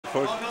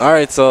All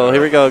right, so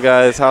here we go,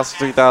 guys. House of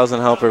 3000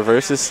 HelpR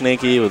versus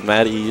Snakeee with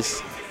Mad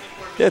Ease.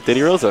 Yeah,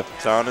 Diddy Rosa.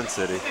 Town and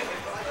City.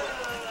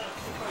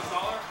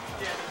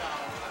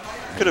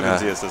 Could have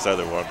been ZSS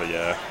either one, but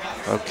yeah.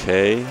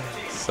 Okay,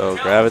 so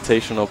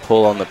gravitational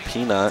pull on the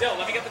peanut.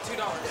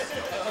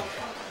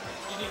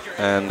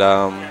 And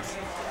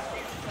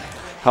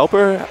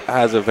HelpR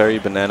has a very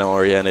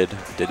banana-oriented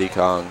Diddy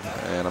Kong,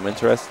 and I'm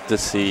interested to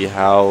see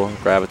how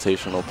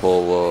gravitational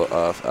pull will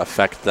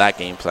affect that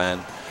game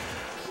plan.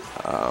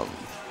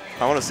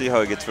 I want to see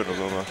how he gets rid of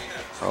Luma.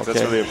 Okay.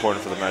 That's really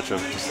important for the matchup.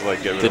 Just to,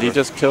 like, get rid Did he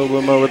just kill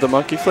Luma with the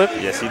monkey flip?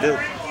 Yes, he did.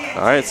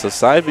 All right, so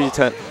side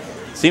B10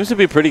 seems to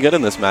be pretty good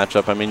in this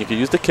matchup. I mean, you could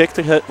use the kick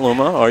to hit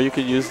Luma, or you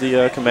could use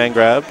the command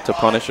grab to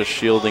punish a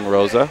shielding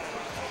Rosa.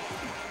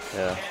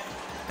 Yeah.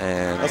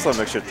 And that's some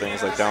mixture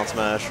things like down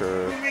smash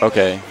or.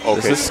 Okay.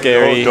 This is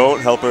scary. Don't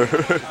help her.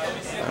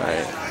 All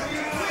right.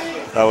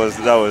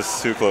 That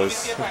was too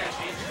close.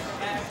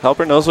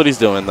 HelpR knows what he's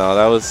doing, though.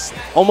 That was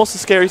almost a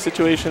scary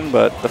situation,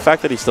 but the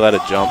fact that he still had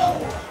a jump,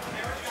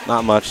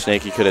 not much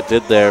Snakeee could have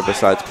did there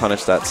besides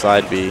punish that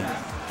side B.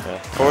 Yeah.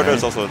 Forward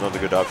is also another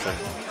good option.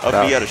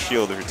 Up B out of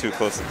shield if you're too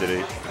close to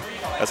Diddy.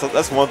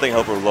 That's one thing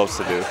HelpR loves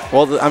to do.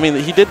 Well, I mean,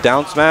 he did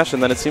down smash,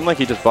 and then it seemed like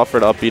he just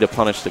buffered up B to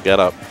punish the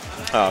get up.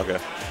 Oh, okay.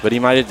 But he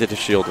might have did the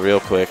shield real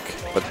quick.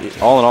 But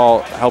all in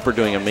all, HelpR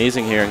doing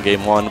amazing here in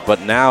game one.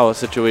 But now a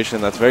situation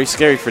that's very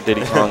scary for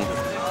Diddy Kong.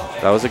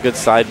 That was a good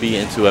side B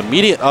into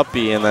immediate up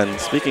B, and then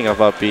speaking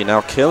of up B,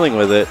 now killing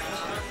with it.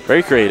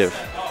 Very creative.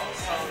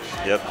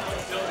 Yep.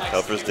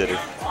 HelpR's Diddy.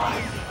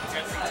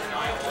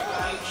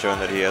 Showing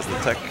that he has the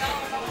tech.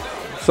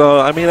 So,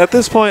 I mean, at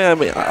this point, I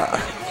mean,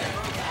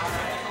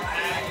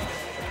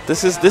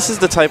 this is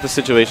the type of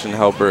situation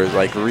HelpR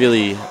like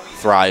really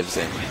thrives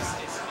in.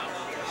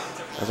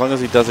 As long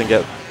as he doesn't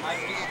get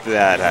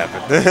that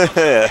happened. That's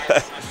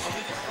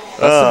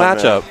the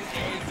matchup. Man.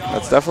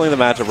 That's definitely the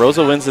matchup.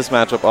 Rosa wins this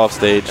matchup off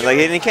stage.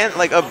 And he can't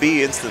like up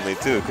B instantly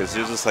too, because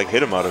you just like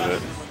hit him out of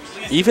it.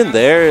 Even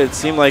there, it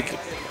seemed like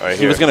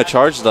he was going to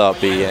charge the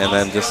up B, and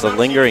then just the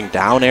lingering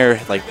down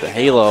air, like the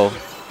halo.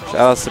 Shout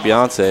outs to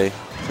Beyonce.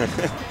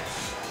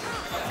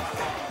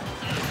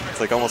 It's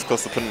like almost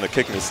close to putting a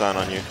kick me sign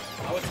on you.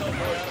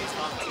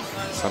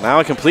 So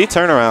now a complete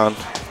turnaround.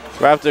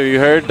 Raptor, you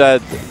heard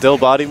that Dill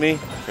bodied me?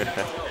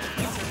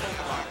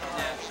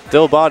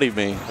 Dill bodied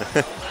me.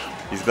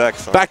 He's back,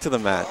 son. Back to the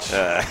match.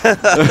 Yeah.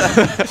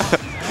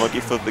 Monkey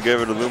flip to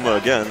give it to Luma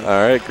again.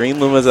 All right, green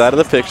Luma's out of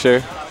the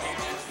picture.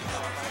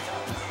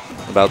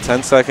 About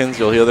 10 seconds,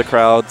 you'll hear the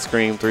crowd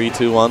scream 3,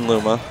 2, 1,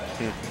 Luma.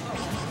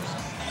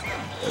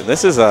 And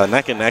this is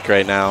neck and neck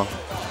right now.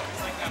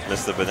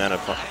 Missed the banana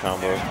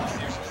combo.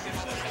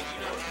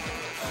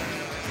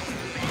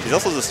 He's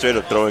also just straight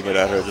up throwing it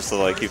at her just to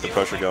like keep the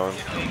pressure going.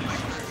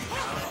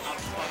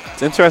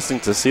 It's interesting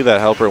to see that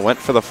HelpR went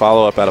for the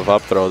follow-up out of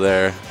up throw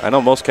there. I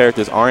know most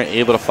characters aren't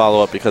able to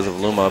follow up because of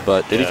Luma,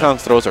 but Diddy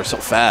Kong's throws are so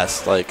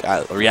fast, like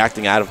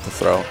reacting out of the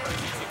throw.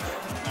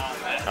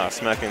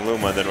 Smacking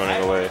Luma and then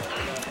running away.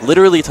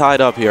 Literally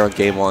tied up here on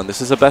game one. This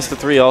is a best of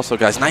three also,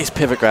 guys. Nice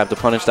pivot grab to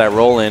punish that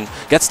roll in.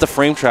 Gets the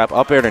frame trap,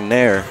 up air to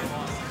nair.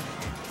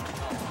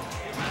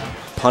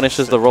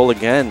 Punishes the roll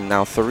again.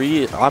 Now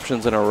 3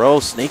 options in a row.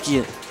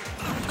 Snakeee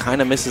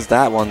kind of misses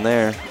that one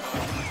there.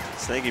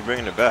 Snakeee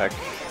bringing it back.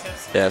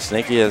 Yeah,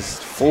 Snakeee has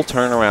full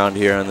turnaround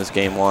here in this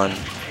game one.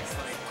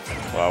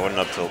 Wow, what an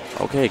up tilt.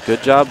 Okay,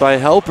 good job by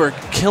HelpR.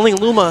 Killing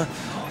Luma.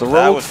 The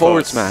rogue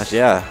forward smash,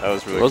 yeah. That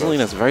was really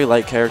Rosalina's a very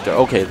light character.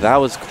 Okay, that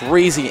was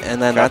crazy,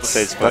 and then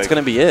that's going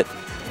to be it.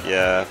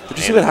 Yeah. Did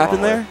you see what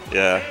happened there?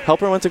 Yeah.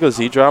 HelpR went to go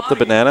Z-drop the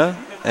banana,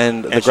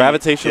 and the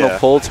gravitational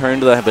pull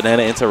turned the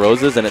banana into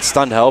roses, and it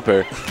stunned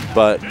HelpR.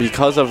 But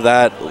because of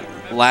that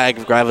lag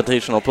of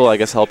gravitational pull, I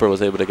guess HelpR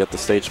was able to get the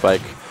stage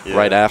spike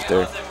right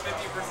after.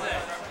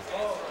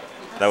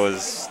 That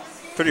was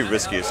pretty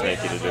risky of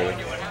Snakeee to do.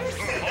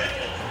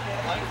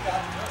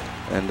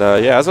 And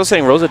yeah, as I was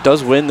saying, Rosa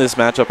does win this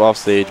matchup off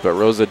stage, but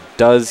Rosa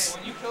does,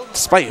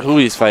 despite who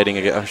she's fighting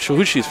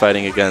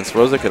against,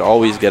 Rosa could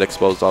always get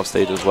exposed off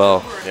stage as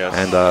well. Yes.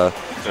 And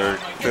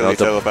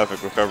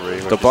telepathic recovery.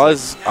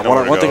 Dabuz,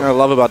 one thing I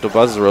love about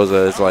Dabuz's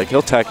Rosa is like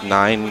he'll tech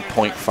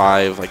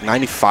 9.5, like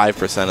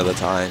 95% of the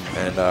time,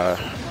 and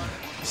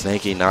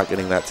Snakeee not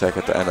getting that tech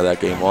at the end of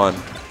that game one.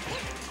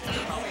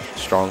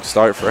 Strong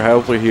start for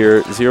HelpR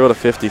here, 0 to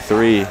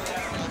 53.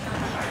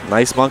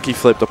 Nice monkey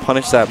flip to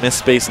punish that missed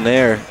space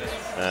nair.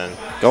 And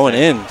going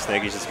in.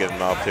 Snakee's just getting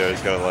mopped here.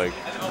 He's got to like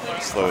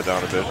slow it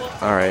down a bit.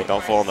 All right.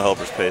 Don't fall in the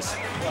HelpR's pace.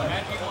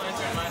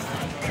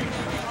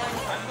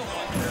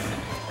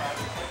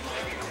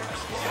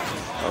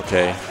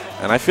 Okay.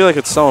 And I feel like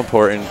it's so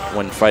important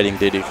when fighting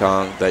Diddy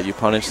Kong that you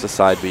punish the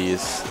side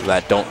Bs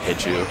that don't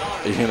hit you.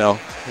 You know?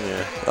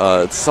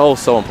 Yeah. It's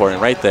so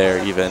important right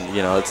there. Even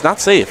it's not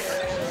safe.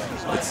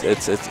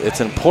 It's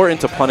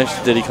important to punish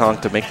Diddy Kong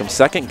to make them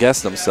second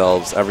guess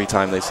themselves every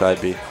time they side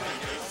B.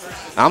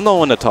 I'm the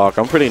one to talk.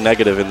 I'm pretty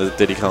negative in the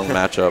Diddy Kong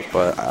matchup,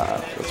 but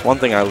it's one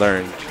thing I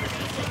learned.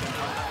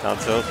 Down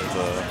tilt with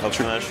a up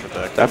smash.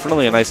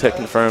 Definitely a nice hit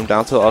confirmed.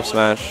 Down tilt up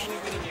smash.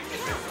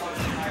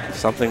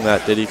 something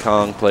that Diddy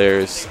Kong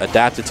players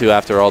adapted to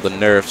after all the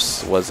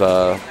nerfs was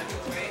that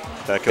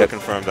kill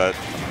confirmed that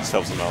just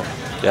helps him out.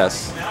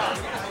 Yes.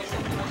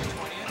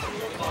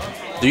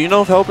 Do you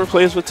know if HelpR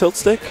plays with tilt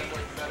stick?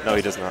 No,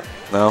 he does not.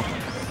 No.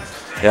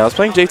 Yeah, I was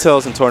playing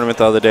JTails in tournament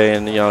the other day,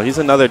 and you know he's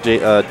another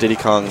Diddy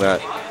Kong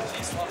that.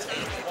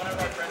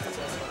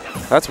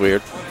 That's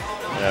weird.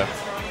 Yeah.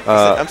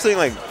 I'm seeing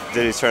like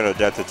Diddy's trying to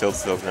adapt to tilt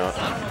stills now.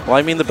 Well,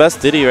 I mean the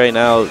best Diddy right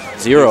now,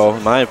 Zero,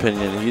 in my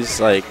opinion.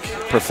 He's like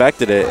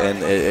perfected it,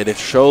 and it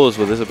shows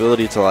with his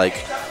ability to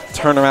like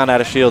turn around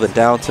at a shield and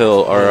down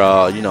tilt,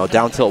 or you know,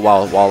 down tilt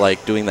while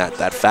like doing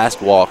that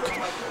fast walk.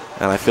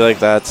 And I feel like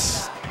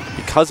that's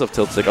because of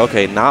tilt stick.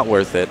 Okay, not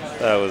worth it.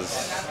 That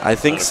was. I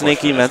think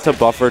Snakeee meant to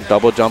buffer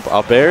double jump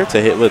up air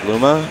to hit with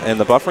Luma, and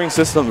the buffering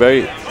system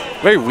very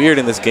weird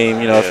in this game.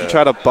 You know, if you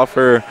try to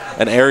buffer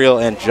an aerial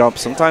and jump,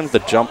 sometimes the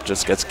jump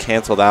just gets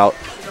canceled out,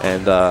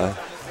 and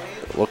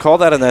we'll call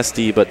that an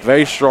SD, but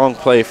very strong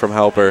play from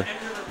HelpR.